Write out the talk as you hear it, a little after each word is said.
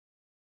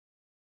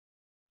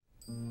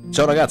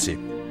Ciao ragazzi.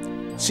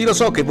 Sì, lo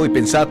so che voi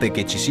pensate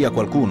che ci sia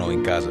qualcuno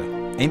in casa,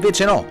 e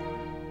invece no.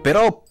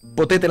 Però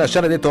potete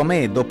lasciare detto a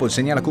me dopo il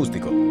segnale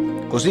acustico,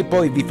 così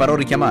poi vi farò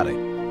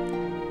richiamare.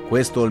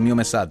 Questo è il mio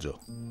messaggio.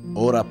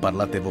 Ora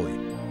parlate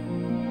voi.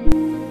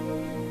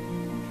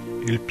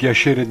 Il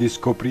piacere di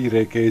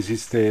scoprire che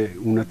esiste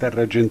una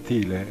terra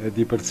gentile è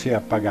di per sé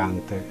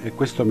appagante e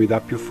questo mi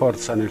dà più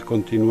forza nel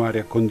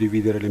continuare a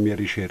condividere le mie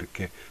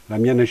ricerche, la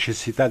mia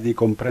necessità di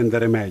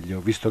comprendere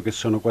meglio, visto che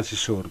sono quasi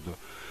sordo.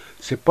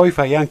 Se poi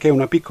fai anche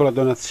una piccola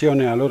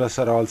donazione, allora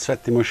sarò al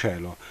settimo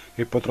cielo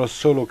e potrò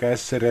solo che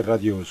essere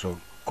radioso,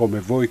 come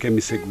voi che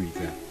mi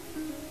seguite.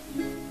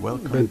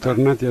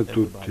 Bentornati a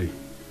tutti.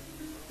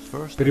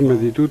 Prima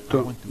di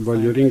tutto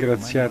voglio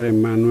ringraziare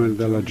Manuel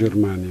dalla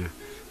Germania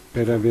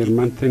per aver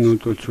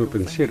mantenuto il suo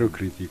pensiero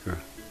critico.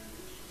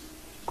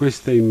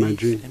 Queste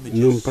immagini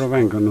non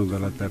provengono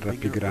dalla terra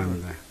più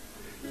grande,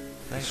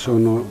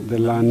 sono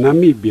della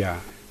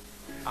Namibia.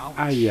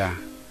 Aia,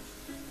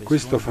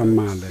 questo fa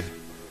male.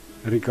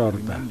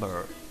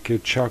 Ricorda che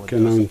ciò che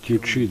non ti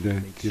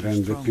uccide ti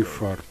rende più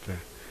forte.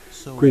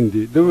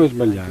 Quindi, dove ho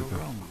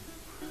sbagliato?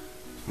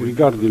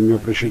 Ricordi il mio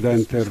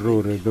precedente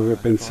errore dove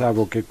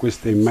pensavo che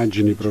queste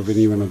immagini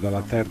provenivano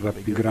dalla terra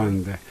più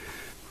grande?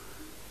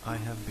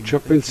 Ci ho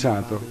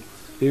pensato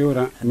e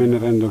ora me ne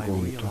rendo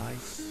conto.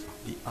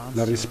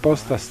 La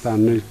risposta sta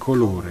nel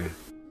colore.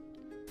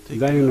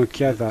 Dai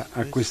un'occhiata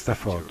a questa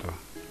foto.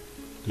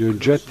 Gli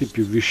oggetti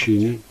più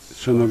vicini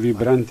sono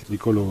vibranti di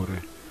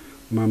colore,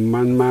 ma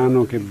man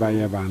mano che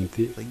vai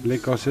avanti le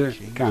cose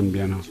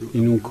cambiano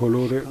in un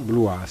colore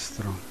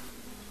bluastro.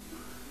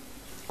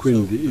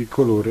 Quindi il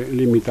colore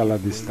limita la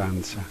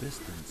distanza.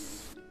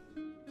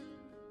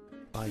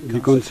 Di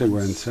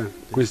conseguenza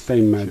questa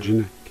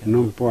immagine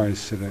non può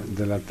essere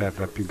della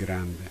terra più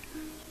grande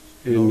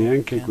e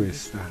neanche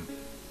questa,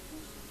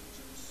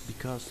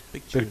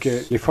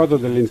 perché le foto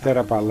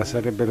dell'intera palla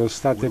sarebbero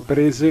state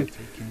prese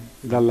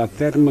dalla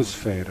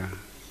termosfera.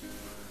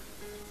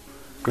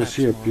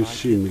 Così è più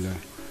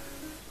simile.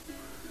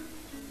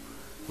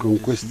 Con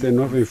queste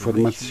nuove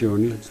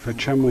informazioni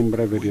facciamo un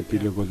breve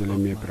riepilogo delle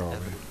mie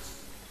prove.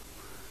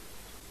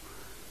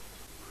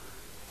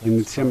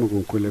 Iniziamo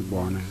con quelle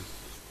buone.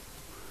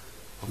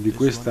 Di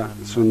questa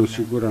sono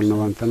sicuro al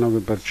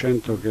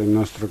 99% che è il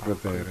nostro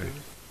cratere.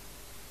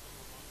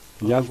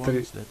 Gli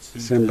altri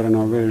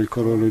sembrano avere il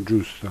colore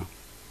giusto.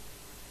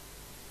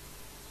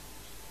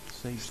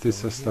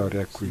 Stessa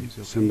storia qui,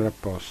 sembra a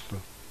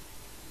posto.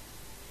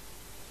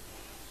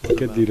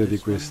 Che dire di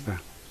questa?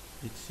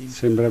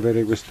 Sembra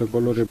avere questo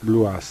colore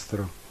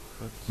bluastro,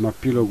 ma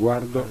più lo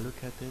guardo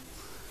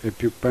e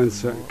più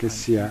penso che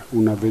sia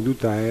una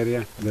veduta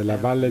aerea della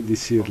valle di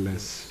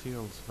Sirles,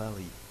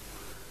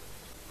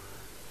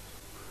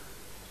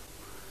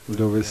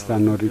 dove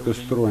stanno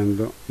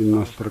ricostruendo il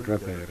nostro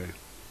cratere.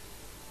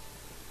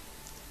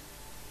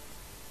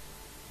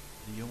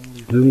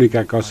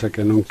 L'unica cosa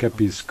che non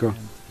capisco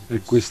è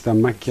questa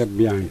macchia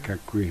bianca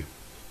qui.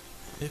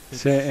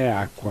 Se è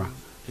acqua,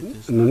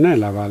 non è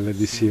la valle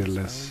di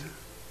Sirles.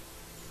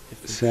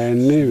 Se è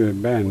neve,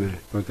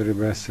 bene,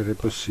 potrebbe essere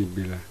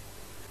possibile.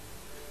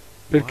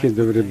 Perché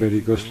dovrebbe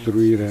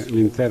ricostruire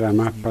l'intera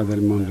mappa del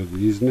mondo di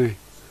Disney?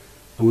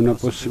 Una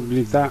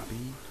possibilità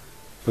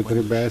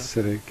potrebbe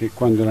essere che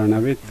quando la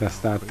navetta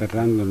sta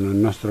atterrando nel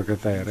nostro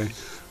cratere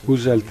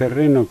usa il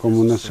terreno come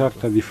una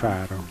sorta di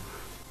faro,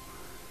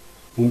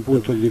 un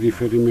punto di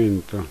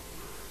riferimento.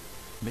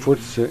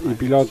 Forse i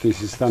piloti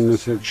si stanno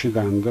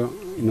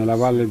esercitando nella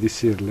valle di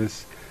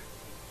Sirles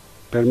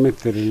per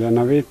mettere la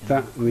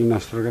navetta nel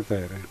nostro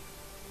cratere.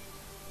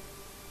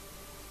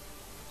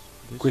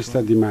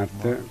 Questa di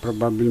Marte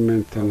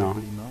probabilmente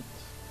no,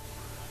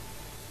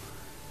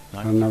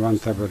 al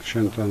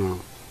 90%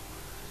 no.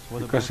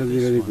 Che cosa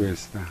dire di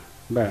questa?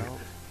 Beh,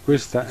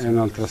 questa è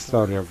un'altra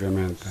storia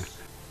ovviamente.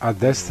 A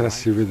destra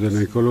si vedono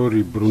i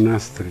colori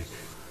brunastri,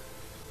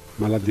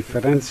 ma la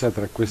differenza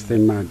tra queste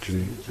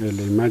immagini e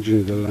le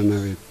immagini della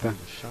navetta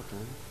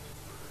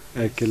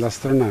è che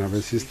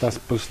l'astronave si sta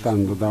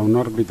spostando da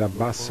un'orbita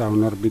bassa a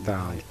un'orbita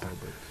alta,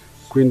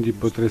 quindi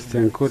potreste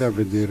ancora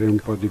vedere un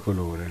po' di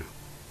colore.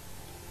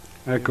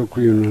 Ecco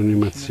qui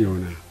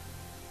un'animazione.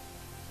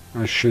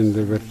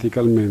 Ascende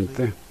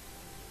verticalmente,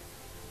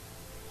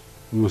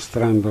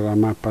 mostrando la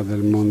mappa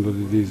del mondo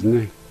di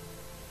Disney,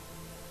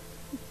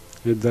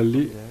 e da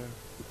lì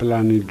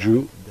plani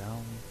giù,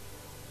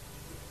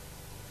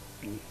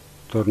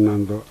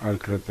 tornando al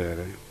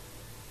cratere.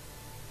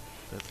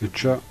 E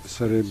ciò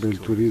sarebbe il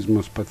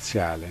turismo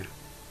spaziale.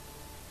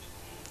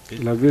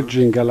 La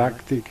Virgin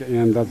Galactic è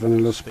andata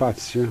nello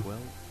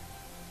spazio?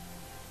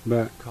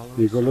 Beh,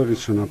 i colori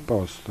sono a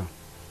posto.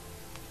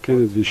 Che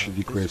ne dici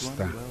di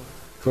questa?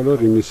 I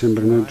colori mi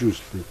sembrano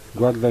giusti.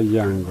 Guarda gli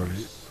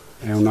angoli.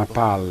 È una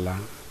palla.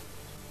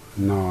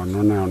 No,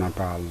 non è una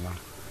palla.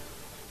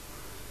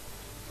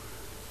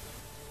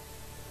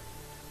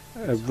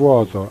 È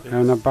vuoto, è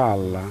una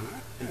palla.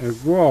 È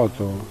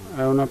vuoto,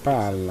 è una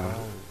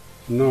palla.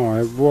 No,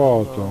 è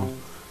vuoto,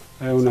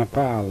 è una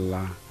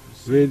palla.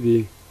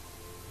 Vedi?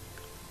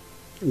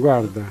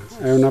 Guarda,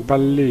 è una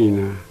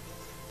pallina.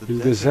 Il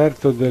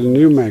deserto del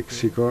New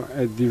Mexico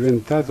è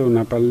diventato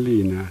una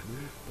pallina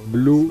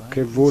blu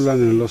che vola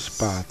nello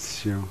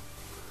spazio.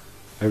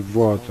 È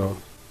vuoto,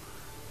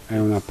 è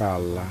una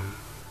palla.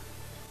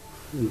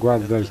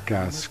 Guarda il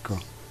casco.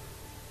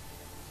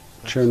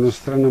 C'è uno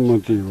strano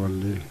motivo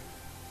lì.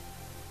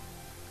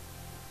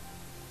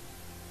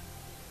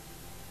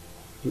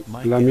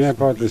 La mia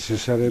ipotesi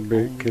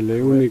sarebbe che le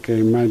uniche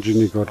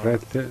immagini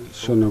corrette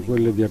sono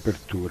quelle di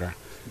apertura.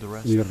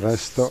 Il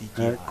resto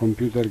è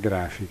computer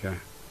grafica.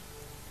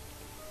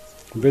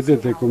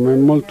 Vedete com'è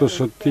molto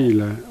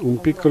sottile,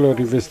 un piccolo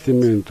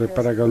rivestimento è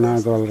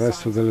paragonato al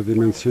resto delle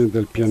dimensioni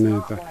del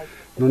pianeta.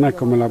 Non è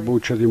come la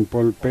buccia di un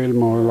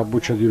polpelmo o la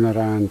buccia di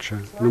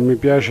un'arancia. Non mi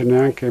piace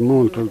neanche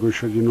molto il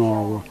guscio di un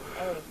uovo,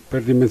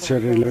 per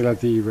dimensioni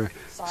relative.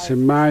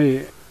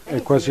 Semmai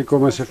è quasi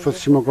come se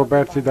fossimo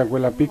coperti da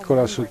quella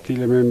piccola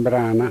sottile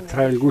membrana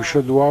tra il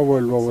guscio d'uovo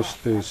e l'uovo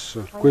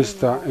stesso.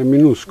 Questa è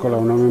minuscola,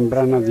 una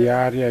membrana di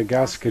aria e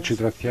gas che ci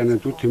trattiene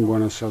tutti in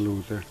buona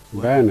salute.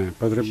 Bene,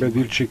 potrebbe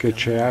dirci che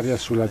c'è aria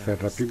sulla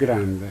Terra più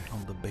grande.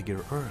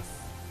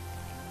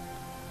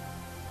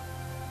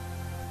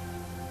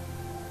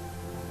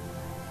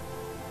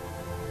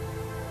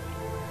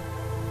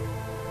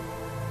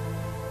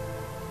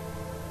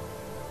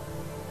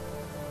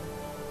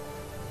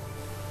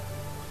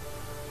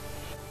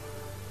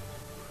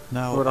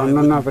 Ora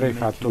non avrei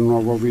fatto un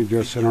nuovo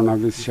video se non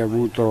avessi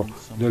avuto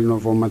del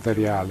nuovo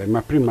materiale,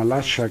 ma prima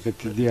lascia che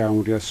ti dia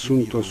un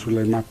riassunto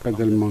sulle mappe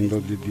del mondo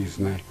di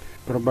Disney.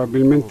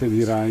 Probabilmente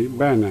dirai,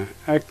 bene,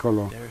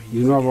 eccolo,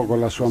 di nuovo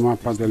con la sua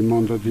mappa del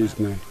mondo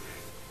Disney.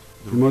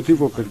 Il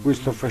motivo per cui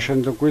sto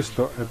facendo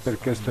questo è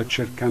perché sto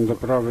cercando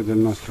prove del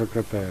nostro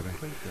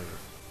cratere.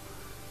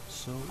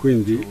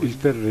 Quindi il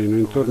terreno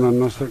intorno al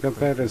nostro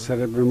cratere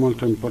sarebbe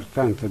molto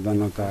importante da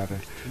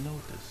notare,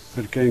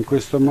 perché in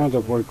questo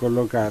modo puoi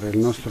collocare il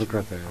nostro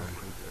cratere.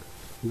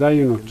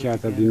 Dai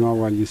un'occhiata di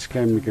nuovo agli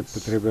schemi che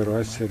potrebbero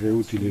essere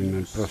utili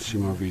nel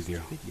prossimo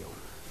video.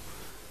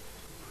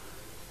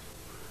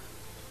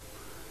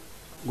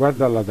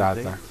 Guarda la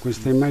data,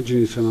 queste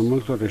immagini sono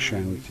molto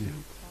recenti.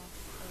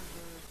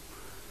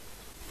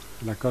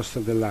 La costa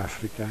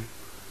dell'Africa.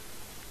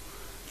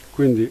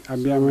 Quindi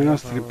abbiamo i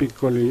nostri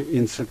piccoli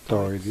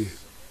insettoidi,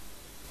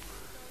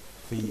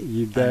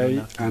 gli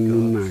dei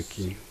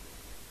Anunnaki.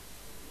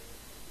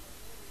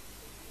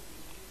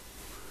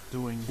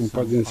 Un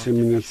po' di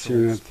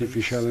inseminazione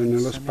artificiale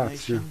nello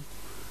spazio.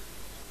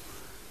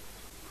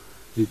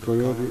 I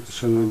colori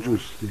sono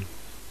giusti.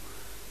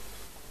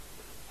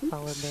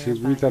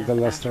 Seguita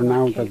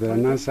dall'astronauta della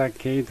NASA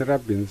Kate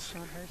Robbins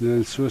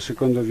nel suo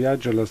secondo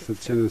viaggio alla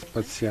stazione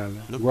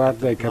spaziale.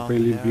 Guarda i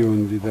capelli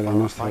biondi della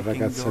nostra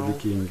ragazza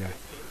vichinga.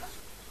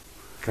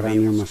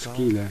 Cranio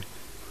maschile.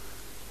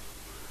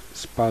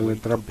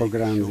 Spalle troppo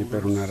grandi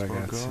per una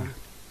ragazza.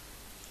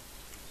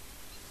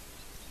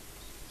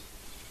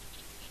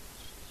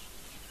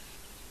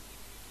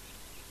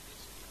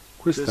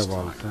 Questa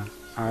volta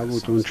ha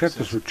avuto un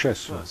certo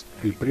successo.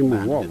 Il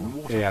primo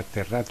uovo è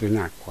atterrato in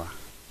acqua.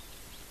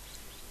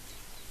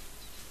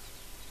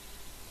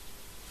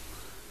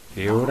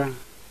 E ora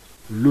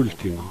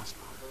l'ultimo.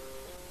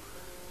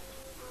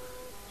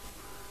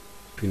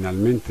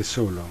 Finalmente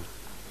solo.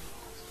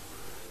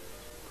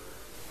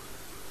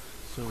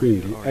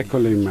 Quindi ecco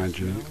le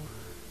immagini.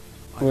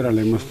 Ora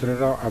le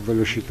mostrerò a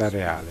velocità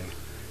reale.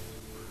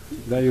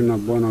 Dai una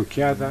buona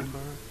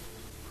occhiata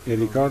e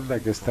ricorda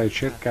che stai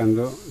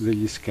cercando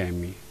degli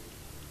schemi.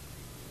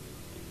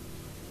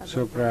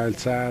 Sopra il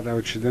Sahara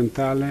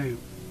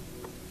occidentale,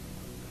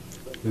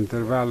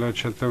 l'intervallo è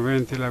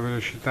 120, la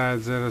velocità è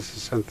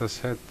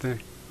 0,67.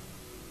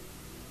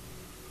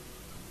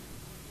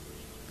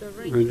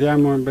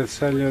 Vediamo il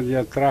bersaglio di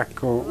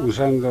attracco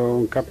usando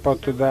un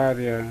cappotto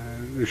d'aria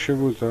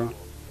ricevuto.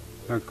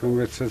 La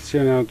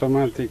conversazione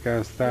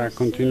automatica sta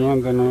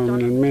continuando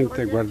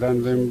normalmente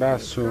guardando in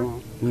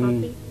basso.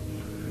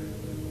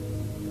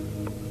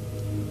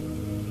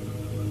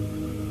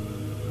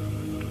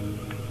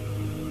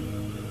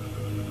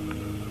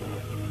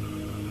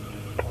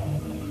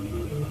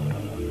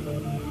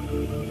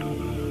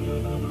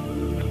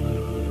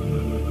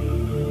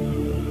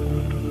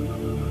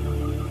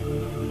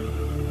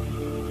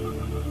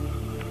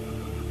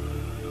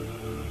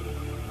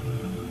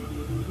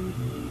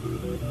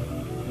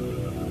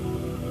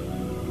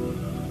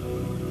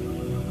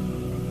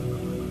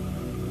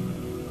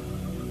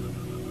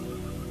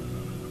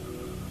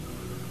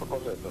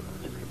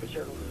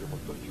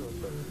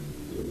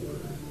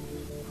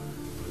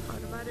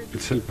 Il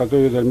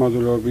serbatoio del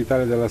modulo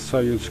orbitale della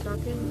Soyuz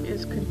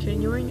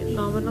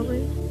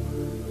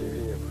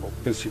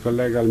che si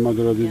collega al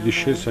modulo di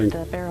discesa in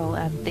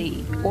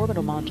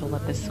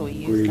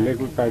cui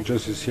l'equipaggio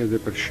si siede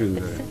per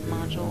scendere.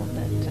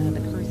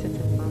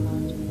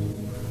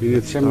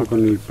 Iniziamo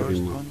con il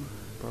primo,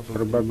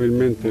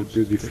 probabilmente il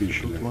più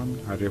difficile,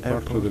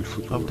 aeroporto del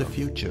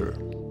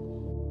futuro.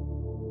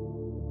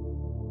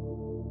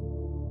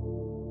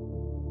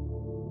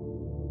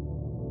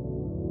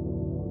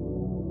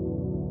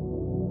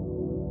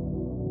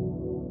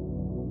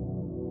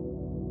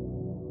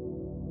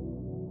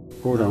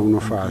 Ora uno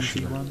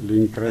facile,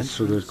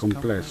 l'ingresso del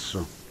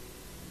complesso.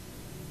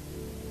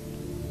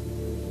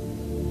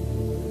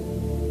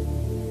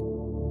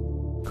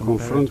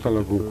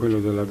 Confrontalo con quello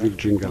della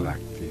Virgin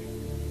Galactic,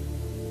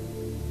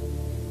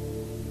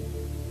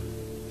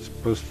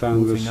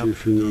 spostandosi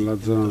fino alla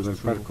zona del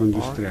parco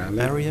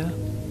industriale,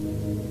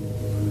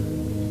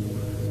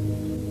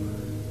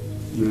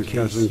 nel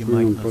caso in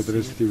cui non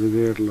potresti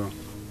vederlo.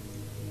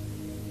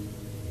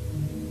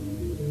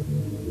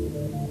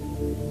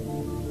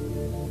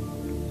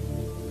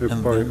 E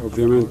poi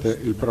ovviamente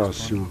il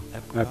prossimo,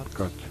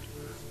 Epcot,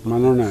 ma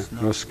non è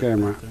lo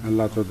schema al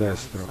lato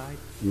destro,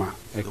 ma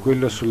è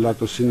quello sul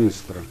lato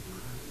sinistro.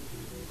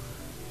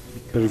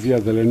 Per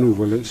via delle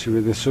nuvole si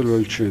vede solo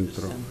il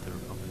centro.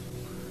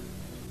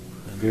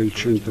 E il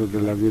centro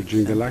della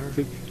Virgin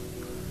Galactic.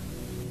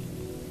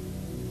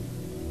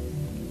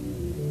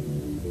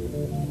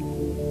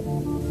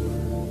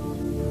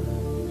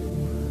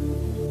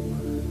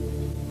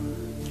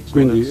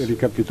 Quindi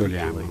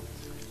ricapitoliamo.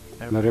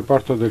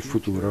 L'aeroporto del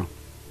futuro,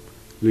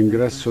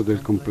 l'ingresso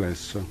del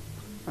complesso,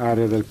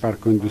 area del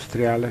parco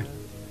industriale,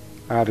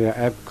 area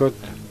Epcot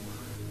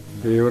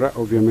e ora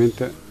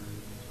ovviamente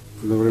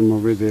dovremmo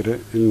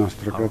vedere il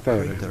nostro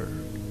cratere.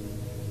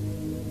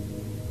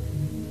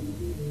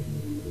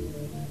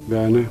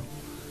 Bene,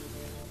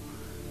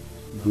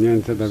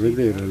 niente da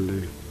vedere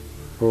lì.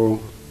 Oh,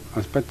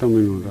 aspetta un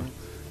minuto,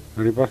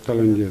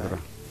 riportalo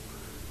indietro.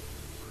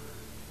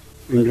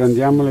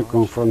 Ingrandiamolo e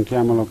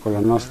confrontiamolo con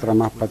la nostra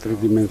mappa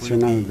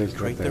tridimensionale del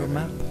cratere.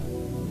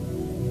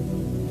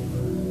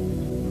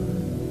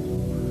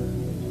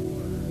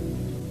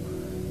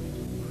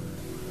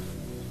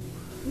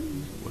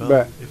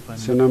 Beh,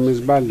 se non mi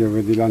sbaglio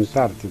vedi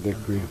l'Antartide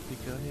qui,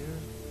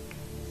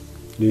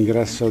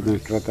 l'ingresso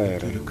nel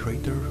cratere.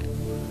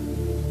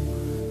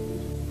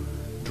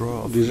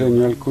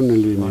 Disegno alcune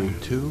linee,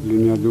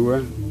 linea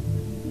 2,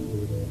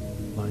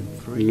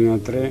 linea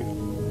 3,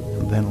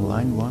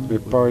 e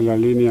poi la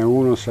linea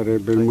 1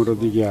 sarebbe il muro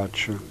di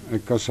ghiaccio.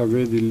 E cosa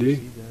vedi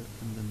lì?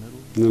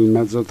 Nel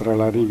mezzo tra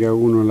la riga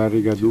 1 e la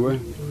riga 2?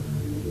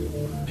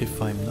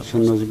 Se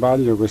non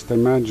sbaglio questa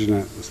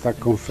immagine sta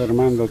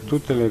confermando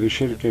tutte le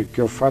ricerche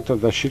che ho fatto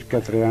da circa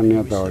 3 anni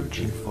ad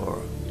oggi.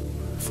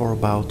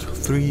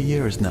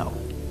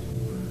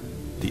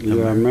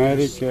 Le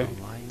Americhe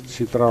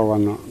si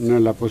trovano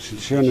nella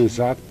posizione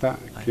esatta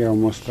che ho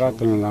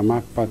mostrato nella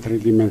mappa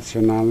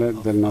tridimensionale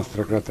del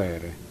nostro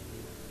cratere.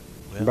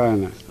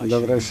 Bene,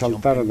 dovrei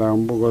saltare da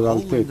un buco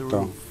dal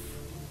tetto?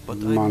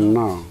 Ma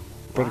no,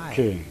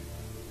 perché?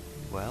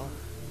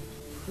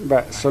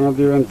 Beh, sono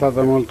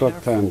diventato molto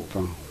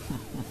attento,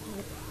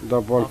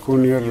 dopo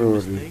alcuni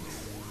errori.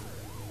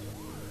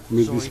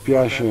 Mi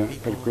dispiace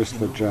per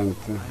questa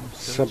gente.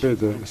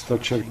 Sapete, sto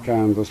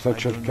cercando,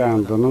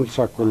 non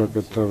so quello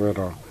che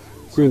troverò.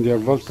 Quindi a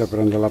volte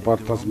prendo la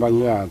porta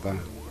sbagliata.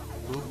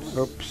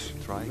 Ops,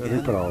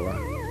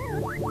 riprova.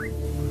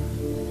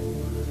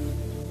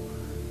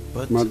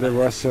 Ma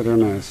devo essere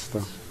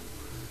onesto,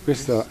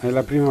 questa è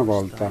la prima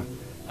volta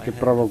che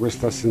provo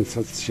questa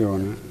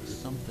sensazione.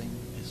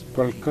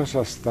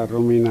 Qualcosa sta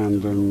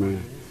ruminando in me,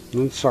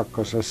 non so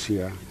cosa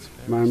sia,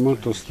 ma è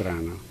molto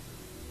strano.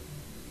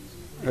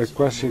 È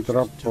quasi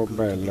troppo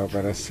bello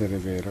per essere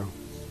vero.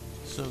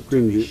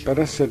 Quindi, per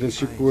essere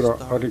sicuro,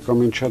 ho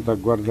ricominciato a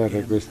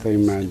guardare queste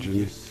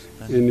immagini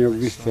e ne ho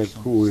viste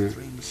alcune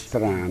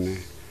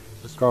strane,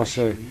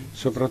 cose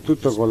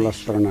soprattutto con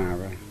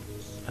l'astronave.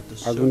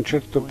 Ad un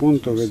certo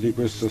punto vedi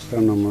questo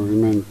strano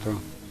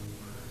movimento.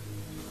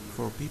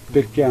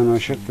 Per chi ha una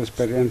certa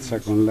esperienza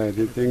con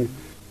l'editing,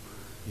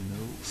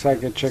 sai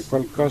che c'è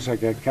qualcosa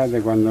che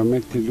accade quando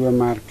metti due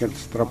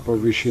markers troppo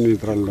vicini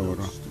tra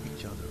loro.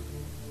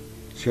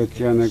 Si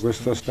ottiene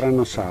questo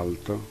strano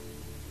salto.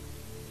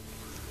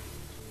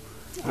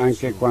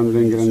 Anche quando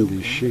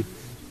ingrandisci,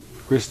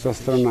 questa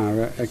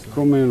astronave è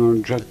come un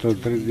oggetto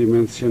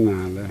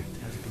tridimensionale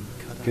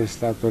che è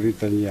stato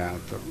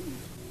ritagliato.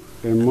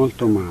 È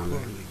molto male,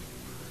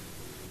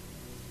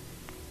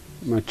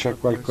 ma c'è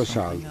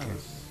qualcos'altro.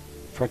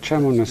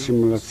 Facciamo una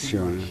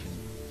simulazione.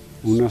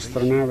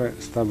 Un'astronave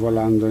sta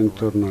volando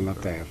intorno alla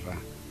Terra.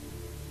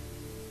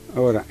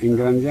 Ora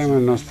ingrandiamo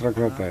il nostro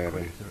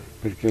cratere,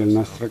 perché il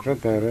nostro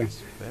cratere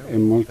è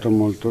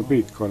molto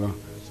piccolo.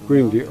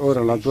 Quindi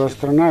ora la tua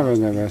astronave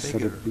deve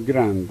essere più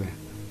grande,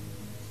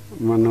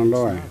 ma non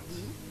lo è.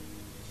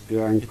 È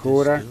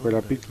ancora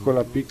quella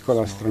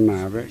piccola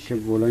astronave che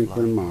vola in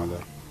quel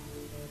modo.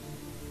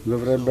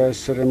 Dovrebbe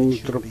essere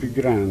molto più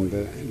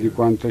grande di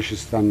quanto ci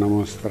stanno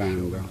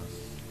mostrando.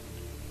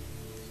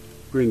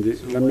 Quindi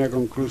la mia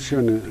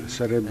conclusione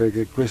sarebbe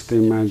che queste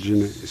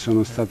immagini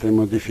sono state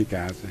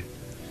modificate.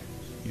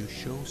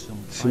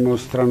 Si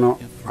mostrano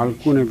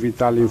alcune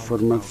vitali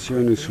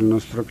informazioni sul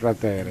nostro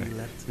cratere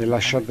e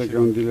lasciate che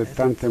un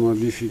dilettante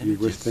modifichi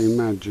queste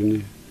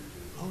immagini?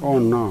 Oh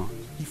no,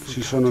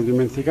 si sono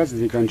dimenticati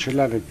di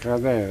cancellare il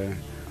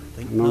cratere?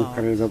 Non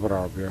credo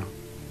proprio.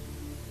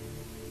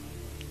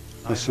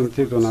 Ho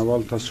sentito una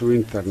volta su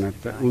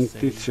internet un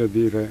tizio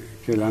dire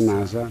che la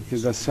NASA ti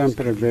dà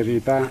sempre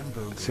verità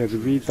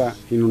servita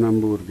in un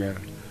hamburger.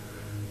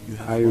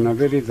 Hai una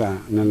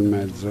verità nel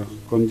mezzo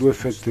con due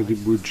fette di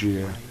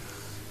bugie,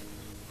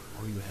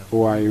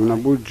 o hai una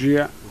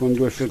bugia con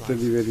due fette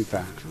di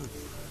verità.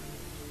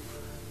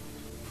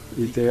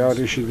 I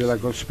teorici della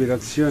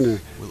cospirazione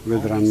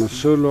vedranno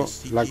solo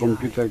la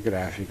computer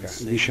grafica,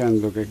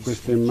 dicendo che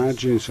queste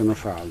immagini sono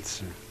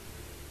false.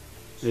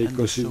 E i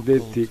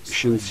cosiddetti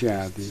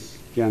scienziati,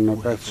 che hanno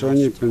perso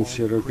ogni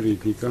pensiero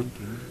critico,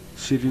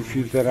 si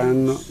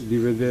rifiuteranno di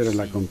vedere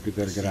la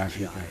computer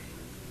grafica.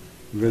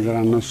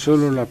 Vedranno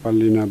solo la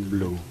pallina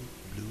blu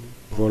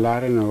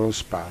volare nello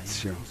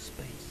spazio.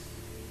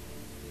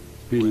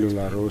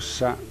 Pillola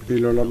rossa,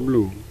 pillola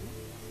blu.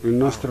 Il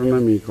nostro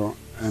nemico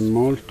è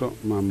molto,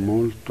 ma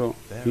molto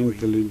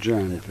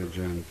intelligente,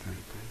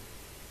 gente.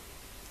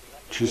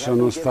 Ci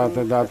sono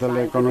state date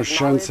le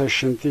conoscenze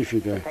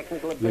scientifiche,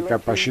 le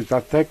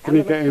capacità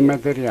tecniche e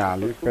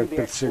materiali per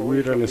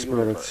perseguire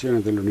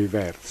l'esplorazione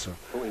dell'universo.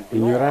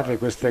 Ignorare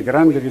queste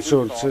grandi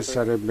risorse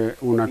sarebbe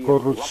una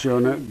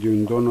corruzione di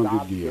un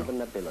dono di Dio.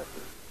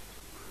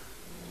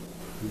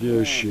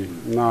 10,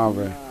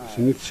 9,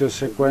 inizio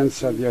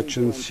sequenza di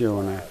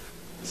accensione.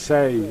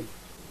 6,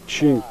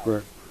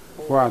 5,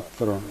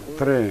 4,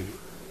 3,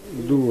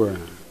 2,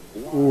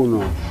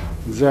 1,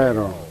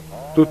 0.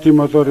 Tutti i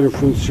motori in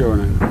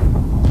funzione.